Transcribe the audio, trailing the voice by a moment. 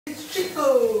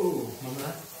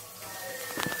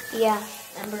Yeah,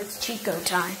 remember it's Chico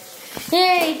time.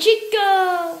 Hey,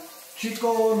 Chico!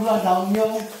 Chico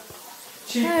Ladagno.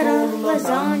 Chico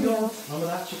Lasagna. Remember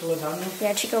that, Chico Lasagna?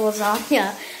 Yeah, Chico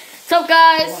Lasagna. What's up,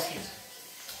 guys?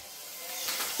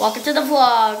 Welcome to the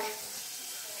vlog.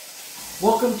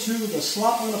 Welcome to the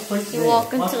slop on the plate meal.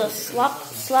 Welcome to the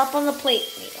slop on the plate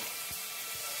meal.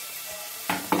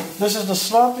 This is the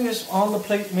sloppiest on the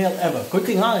plate meal ever. Good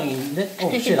thing I ain't eating it.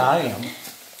 Oh shit, I am.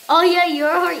 Oh yeah,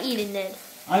 you're eating it.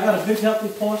 I got a big healthy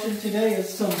portion today.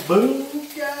 It's some boom.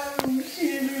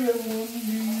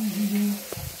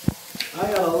 I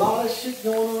got a lot of shit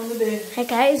going on today. Hey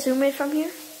guys, zoom in from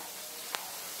here.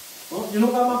 Well, you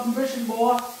don't got my permission,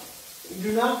 boy. You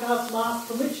do not got my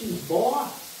permission, boy.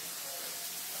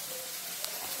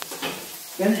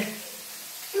 Then,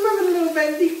 remember the little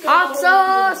bandito? Hot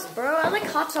sauce, bro. I like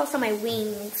hot sauce on my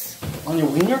wings. On your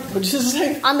wiener? What did you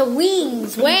say? On the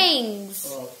wings, wings.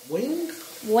 Wing?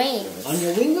 Wings. On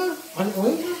your winger? On your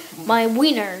winger? My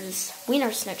wieners.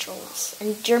 Wiener schnitzels.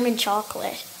 And German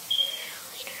chocolate.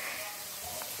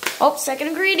 Oh, second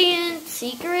ingredient.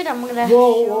 Secret. I'm gonna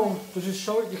Whoa. Did you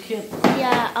show it? You can't.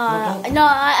 Yeah, no,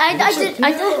 I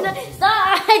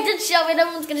did show it.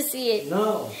 Everyone's gonna see it.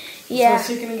 No. Yeah. It's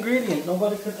my secret ingredient.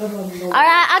 Nobody could ever know.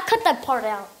 I cut that part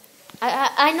out.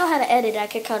 I know how to edit. I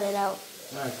could cut it out.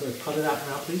 Alright, good. Cut it out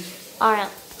now, please. Alright.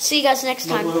 See you guys next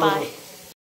time. Bye.